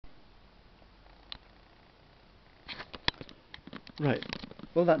Right.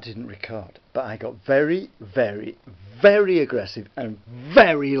 Well, that didn't record, but I got very, very, very aggressive and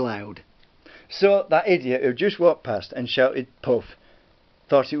very loud. So that idiot who just walked past and shouted puff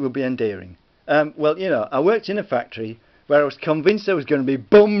thought it would be endearing. Well, you know, I worked in a factory where I was convinced I was going to be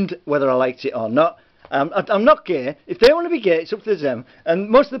bummed whether I liked it or not. I'm not gay. If they want to be gay, it's up to them. And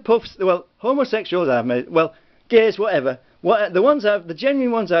most of the puffs, well, homosexuals I've met, well, gays, whatever. The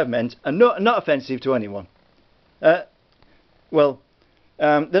genuine ones I've met are not offensive to anyone. They're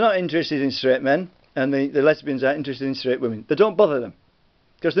not interested in straight men, and the lesbians aren't interested in straight women. They don't bother them,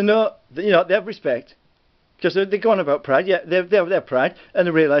 because they know, they have respect. Because they go on about pride, yeah, they have their pride, and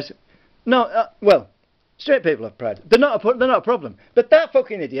they realise, straight people have pride. They're not a problem. But that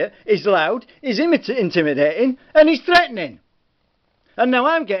fucking idiot is loud, is intimidating, and he's threatening. And now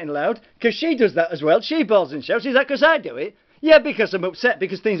I'm getting loud, because she does that as well. She bawls and shouts. Is that because I do it? Yeah, because I'm upset,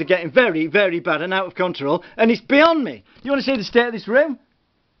 because things are getting very, very bad and out of control, and it's beyond me. You want to see the state of this room?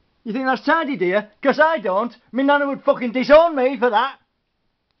 You think that's tidy, dear? Because I don't. My nana would fucking disown me for that.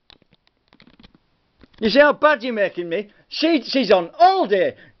 You see how bad you're making me? She's on all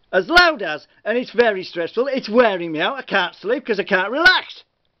day, as loud as, and it's very stressful. It's wearing me out. I can't sleep because I can't relax.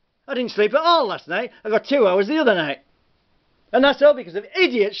 I didn't sleep at all last night. I got 2 hours the other night. And that's all because of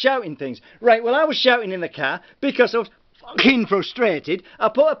idiots shouting things. Right, well, I was shouting in the car because I was fucking frustrated. I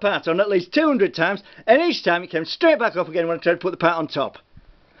put a part on at least 200 times, and each time it came straight back up again when I tried to put the part on top.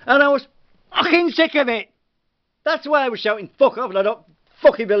 And I was fucking sick of it. That's why I was shouting fuck off, and I don't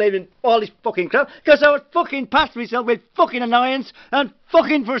fucking believe in all this fucking crap, because I was fucking past myself with fucking annoyance and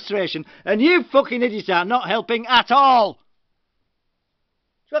fucking frustration, and you fucking idiots are not helping at all.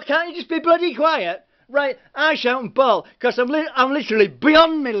 So can't you just be bloody quiet? Right, I shout and bawl, because I'm literally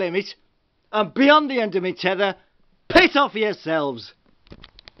beyond my limit. I'm beyond the end of my tether. Piss off yourselves.